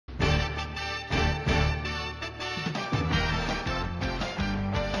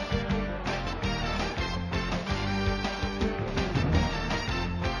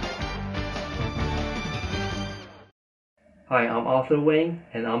Hi, I'm Author Wang,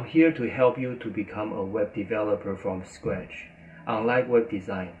 and I'm here to help you to become a web developer from scratch. Unlike web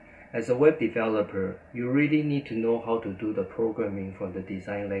design, as a web developer, you really need to know how to do the programming from the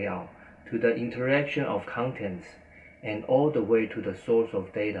design layout to the interaction of contents and all the way to the source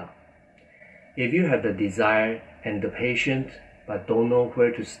of data. If you have the desire and the patience but don't know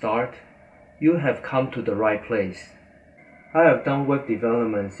where to start, you have come to the right place. I have done web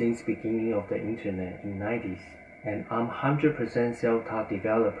development since beginning of the internet in 90s, and I'm 100% self-taught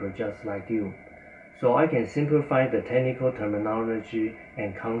developer just like you, so I can simplify the technical terminology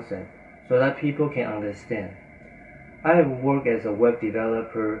and concept so that people can understand. I have worked as a web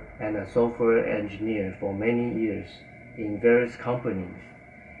developer and a software engineer for many years in various companies,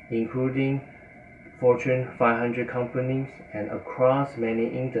 including Fortune 500 companies and across many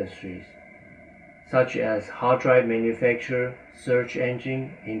industries, such as hard drive manufacturer, search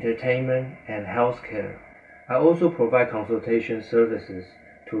engine, entertainment, and healthcare. I also provide consultation services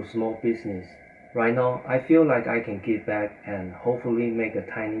to small business. Right now, I feel like I can give back and hopefully make a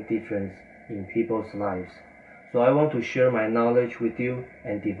tiny difference in people's lives. So I want to share my knowledge with you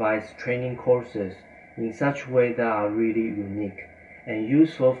and devise training courses in such a way that are really unique and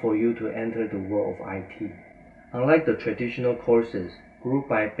useful for you to enter the world of IT. Unlike the traditional courses, grouped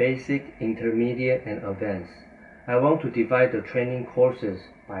by basic, intermediate, and advanced, I want to divide the training courses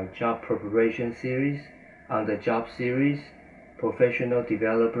by job preparation series, on-the-job series, professional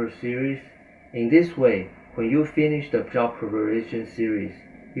developer series. In this way, when you finish the job preparation series,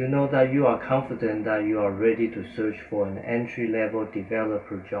 you know that you are confident that you are ready to search for an entry-level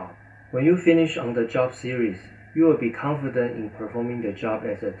developer job. When you finish on-the-job series, you will be confident in performing the job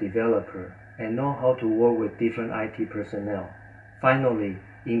as a developer and know how to work with different IT personnel. Finally,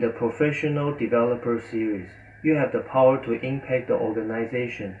 in the professional developer series, you have the power to impact the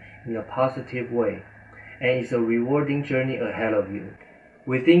organization in a positive way, and it's a rewarding journey ahead of you.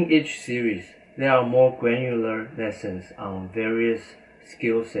 Within each series, there are more granular lessons on various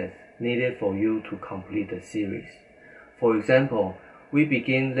skill sets needed for you to complete the series. For example, we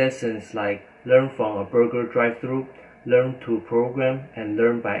begin lessons like learn from a burger drive-thru, learn to program, and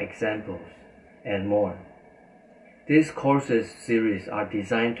learn by examples, and more. These courses series are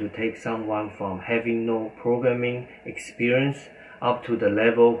designed to take someone from having no programming experience up to the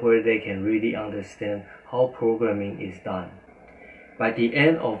level where they can really understand how programming is done. By the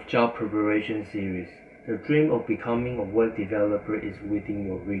end of job preparation series, the dream of becoming a web developer is within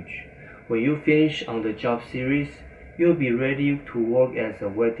your reach. When you finish on the job series, you'll be ready to work as a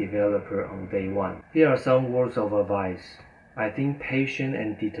web developer on day one. Here are some words of advice. I think patience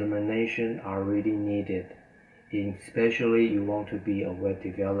and determination are really needed, especially you want to be a web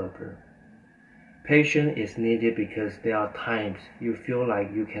developer. Patience is needed because there are times you feel like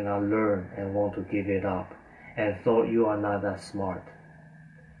you cannot learn and want to give it up and thought you are not that smart.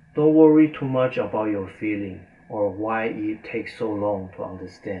 Don't worry too much about your feeling or why it takes so long to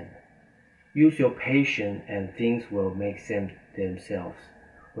understand. Use your patience and things will make sense themselves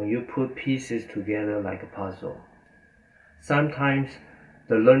when you put pieces together like a puzzle. Sometimes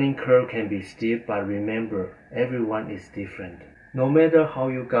the learning curve can be steep, but remember, everyone is different. No matter how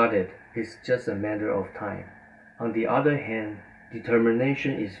you got it, it's just a matter of time. On the other hand,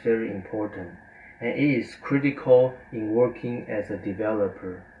 determination is very important, and it is critical in working as a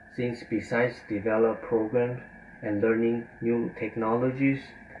developer, since besides develop programs and learning new technologies,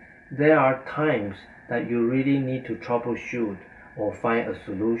 there are times that you really need to troubleshoot or find a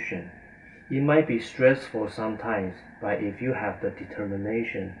solution. It might be stressful sometimes, but if you have the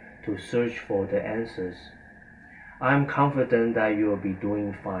determination to search for the answers, I'm confident that you will be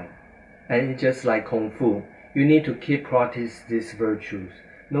doing fine. And it's just like Kung Fu, you need to keep practice these virtues.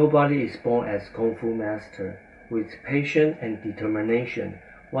 Nobody is born as Kung Fu master. With patience and determination,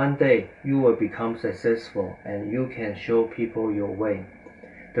 one day you will become successful and you can show people your way.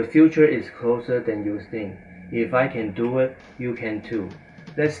 The future is closer than you think. If I can do it, you can too.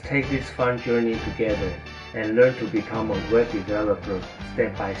 Let's take this fun journey together and learn to become a web developer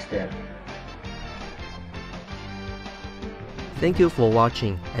step by step. Thank you for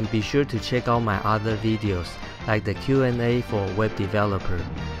watching, and be sure to check out my other videos like the Q&A for web developer.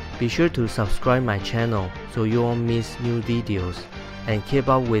 Be sure to subscribe my channel so you won't miss new videos and keep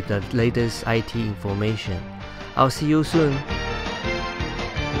up with the latest IT information. I'll see you soon.